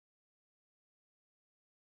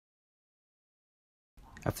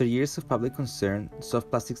After years of public concern,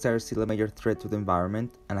 soft plastics are still a major threat to the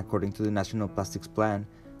environment, and according to the National Plastics Plan,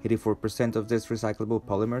 84% of these recyclable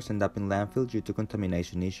polymers end up in landfill due to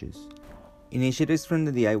contamination issues. Initiatives from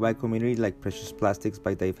the DIY community like Precious Plastics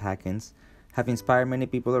by Dave Hackens have inspired many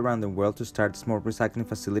people around the world to start small recycling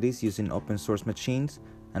facilities using open source machines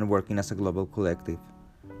and working as a global collective.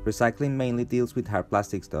 Recycling mainly deals with hard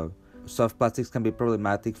plastics though. Soft plastics can be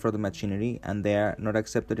problematic for the machinery and they are not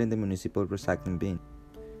accepted in the municipal recycling bin.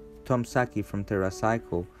 Tom Saki from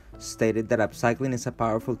TerraCycle stated that upcycling is a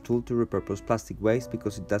powerful tool to repurpose plastic waste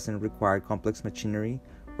because it doesn't require complex machinery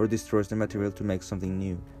or destroys the material to make something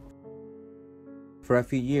new. For a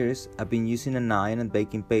few years, I've been using an iron and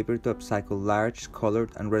baking paper to upcycle large,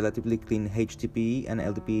 colored, and relatively clean HDPE and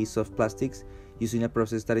LDPE soft plastics using a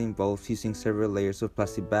process that involves using several layers of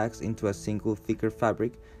plastic bags into a single thicker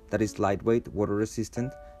fabric that is lightweight,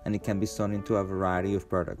 water-resistant, and it can be sewn into a variety of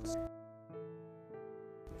products.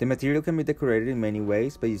 The material can be decorated in many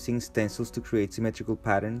ways by using stencils to create symmetrical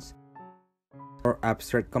patterns or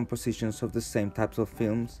abstract compositions of the same types of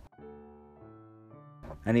films,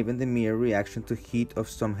 and even the mere reaction to heat of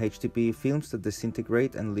some HDPE films that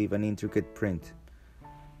disintegrate and leave an intricate print.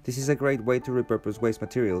 This is a great way to repurpose waste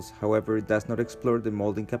materials, however it does not explore the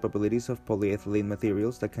molding capabilities of polyethylene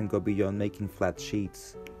materials that can go beyond making flat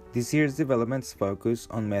sheets. This year's developments focus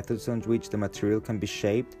on methods on which the material can be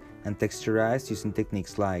shaped and texturized using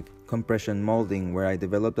techniques like compression molding, where I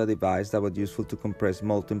developed a device that was useful to compress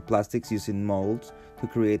molten plastics using molds to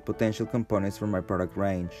create potential components for my product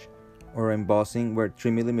range, or embossing, where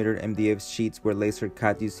 3mm MDF sheets were laser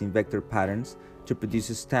cut using vector patterns to produce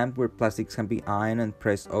a stamp where plastics can be ironed and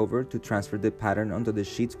pressed over to transfer the pattern onto the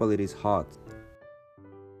sheets while it is hot.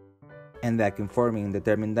 And vacuum forming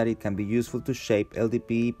determined that it can be useful to shape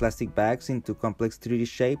LDPE plastic bags into complex 3D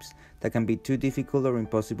shapes that can be too difficult or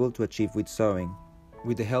impossible to achieve with sewing.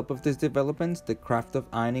 With the help of these developments, the craft of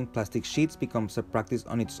ironing plastic sheets becomes a practice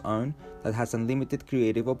on its own that has unlimited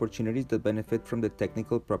creative opportunities that benefit from the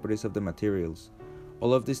technical properties of the materials.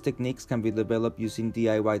 All of these techniques can be developed using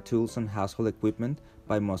DIY tools and household equipment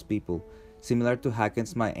by most people. Similar to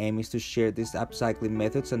Hackens, my aim is to share these upcycling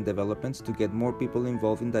methods and developments to get more people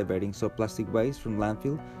involved in diverting soft plastic waste from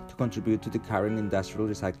landfill to contribute to the current industrial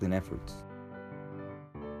recycling efforts.